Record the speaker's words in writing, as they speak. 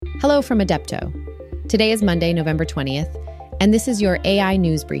Hello from Adepto. Today is Monday, November 20th, and this is your AI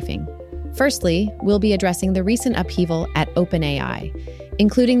news briefing. Firstly, we'll be addressing the recent upheaval at OpenAI,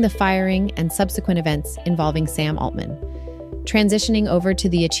 including the firing and subsequent events involving Sam Altman. Transitioning over to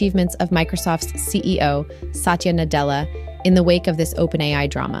the achievements of Microsoft's CEO, Satya Nadella, in the wake of this OpenAI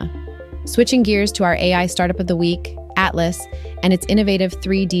drama. Switching gears to our AI startup of the week, Atlas, and its innovative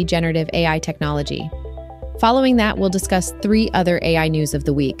 3D generative AI technology. Following that, we'll discuss 3 other AI news of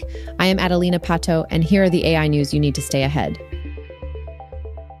the week. I am Adelina Pato, and here are the AI news you need to stay ahead.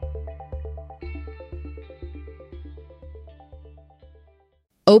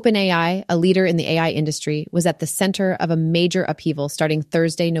 OpenAI, a leader in the AI industry, was at the center of a major upheaval starting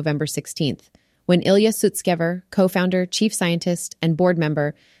Thursday, November 16th, when Ilya Sutskever, co-founder, chief scientist, and board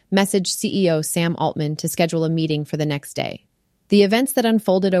member, messaged CEO Sam Altman to schedule a meeting for the next day. The events that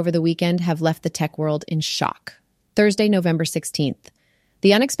unfolded over the weekend have left the tech world in shock. Thursday, November 16th.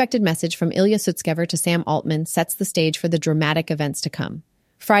 The unexpected message from Ilya Sutskever to Sam Altman sets the stage for the dramatic events to come.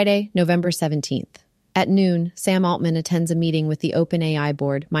 Friday, November 17th. At noon, Sam Altman attends a meeting with the OpenAI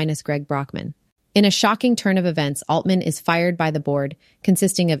board minus Greg Brockman. In a shocking turn of events, Altman is fired by the board,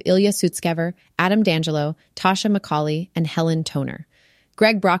 consisting of Ilya Sutskever, Adam D'Angelo, Tasha McCauley, and Helen Toner.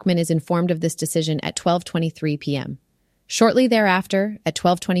 Greg Brockman is informed of this decision at 12:23 p.m. Shortly thereafter, at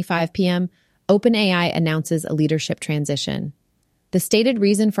 12:25 p.m., OpenAI announces a leadership transition. The stated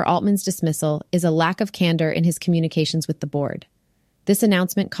reason for Altman's dismissal is a lack of candor in his communications with the board. This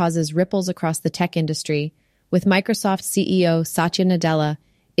announcement causes ripples across the tech industry, with Microsoft CEO Satya Nadella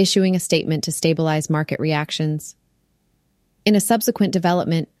issuing a statement to stabilize market reactions. In a subsequent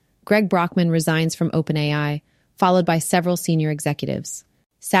development, Greg Brockman resigns from OpenAI, followed by several senior executives.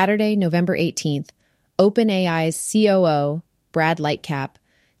 Saturday, November 18th, OpenAI's COO, Brad Lightcap,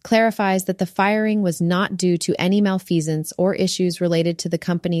 clarifies that the firing was not due to any malfeasance or issues related to the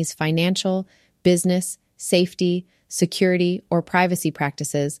company's financial, business, safety, security, or privacy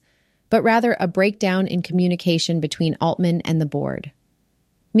practices, but rather a breakdown in communication between Altman and the board.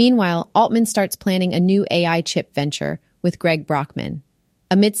 Meanwhile, Altman starts planning a new AI chip venture with Greg Brockman.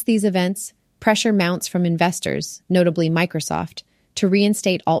 Amidst these events, pressure mounts from investors, notably Microsoft, to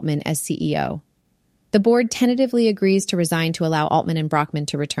reinstate Altman as CEO. The board tentatively agrees to resign to allow Altman and Brockman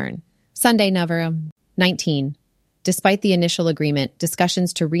to return. Sunday, November 19. Despite the initial agreement,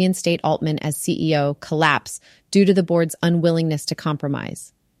 discussions to reinstate Altman as CEO collapse due to the board's unwillingness to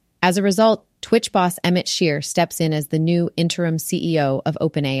compromise. As a result, Twitch boss Emmett Shear steps in as the new interim CEO of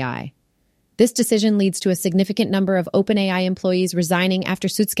OpenAI. This decision leads to a significant number of OpenAI employees resigning after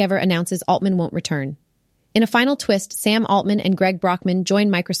Sutskever announces Altman won't return. In a final twist, Sam Altman and Greg Brockman join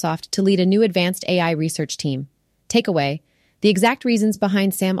Microsoft to lead a new advanced AI research team. Takeaway: the exact reasons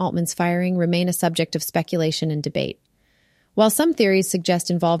behind Sam Altman's firing remain a subject of speculation and debate. While some theories suggest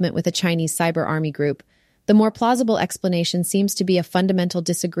involvement with a Chinese cyber army group, the more plausible explanation seems to be a fundamental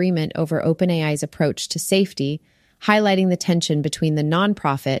disagreement over OpenAI's approach to safety, highlighting the tension between the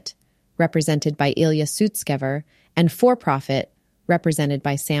nonprofit, represented by Ilya Sutskever, and for-profit, represented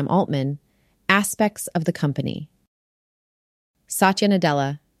by Sam Altman, aspects of the company. Satya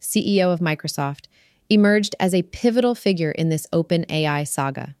Nadella, CEO of Microsoft, emerged as a pivotal figure in this OpenAI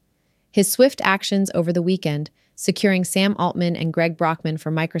saga. His swift actions over the weekend, securing Sam Altman and Greg Brockman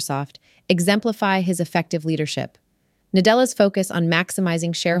for Microsoft, exemplify his effective leadership. Nadella's focus on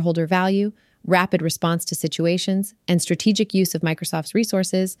maximizing shareholder value, rapid response to situations, and strategic use of Microsoft's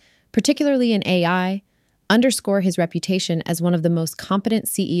resources, particularly in AI, underscore his reputation as one of the most competent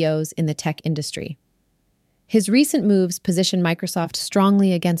CEOs in the tech industry. His recent moves position Microsoft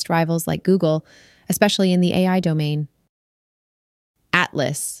strongly against rivals like Google, especially in the AI domain.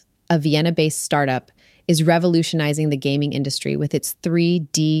 Atlas, a Vienna-based startup, is revolutionizing the gaming industry with its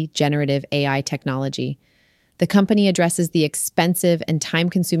 3D generative AI technology. The company addresses the expensive and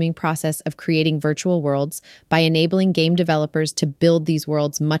time-consuming process of creating virtual worlds by enabling game developers to build these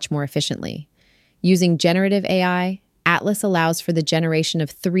worlds much more efficiently. Using generative AI, Atlas allows for the generation of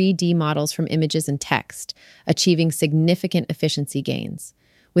 3D models from images and text, achieving significant efficiency gains.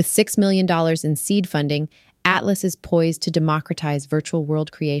 With $6 million in seed funding, Atlas is poised to democratize virtual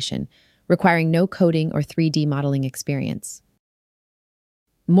world creation, requiring no coding or 3D modeling experience.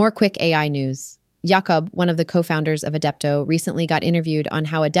 More quick AI news. Jakob, one of the co-founders of Adepto, recently got interviewed on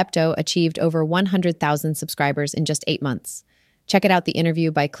how Adepto achieved over 100,000 subscribers in just 8 months. Check it out the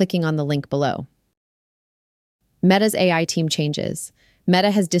interview by clicking on the link below. Meta's AI team changes. Meta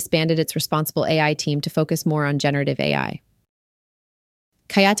has disbanded its responsible AI team to focus more on generative AI.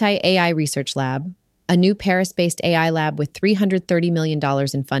 Kayatai AI Research Lab, a new Paris-based AI lab with $330 million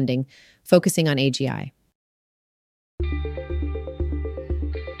in funding, focusing on AGI.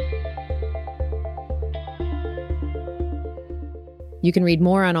 You can read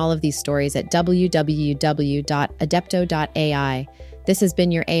more on all of these stories at www.adepto.ai. This has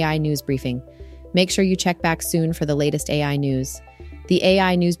been your AI News Briefing. Make sure you check back soon for the latest AI news. The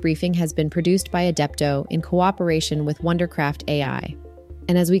AI News Briefing has been produced by Adepto in cooperation with Wondercraft AI.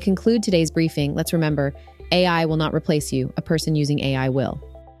 And as we conclude today's briefing, let's remember, AI will not replace you. A person using AI will.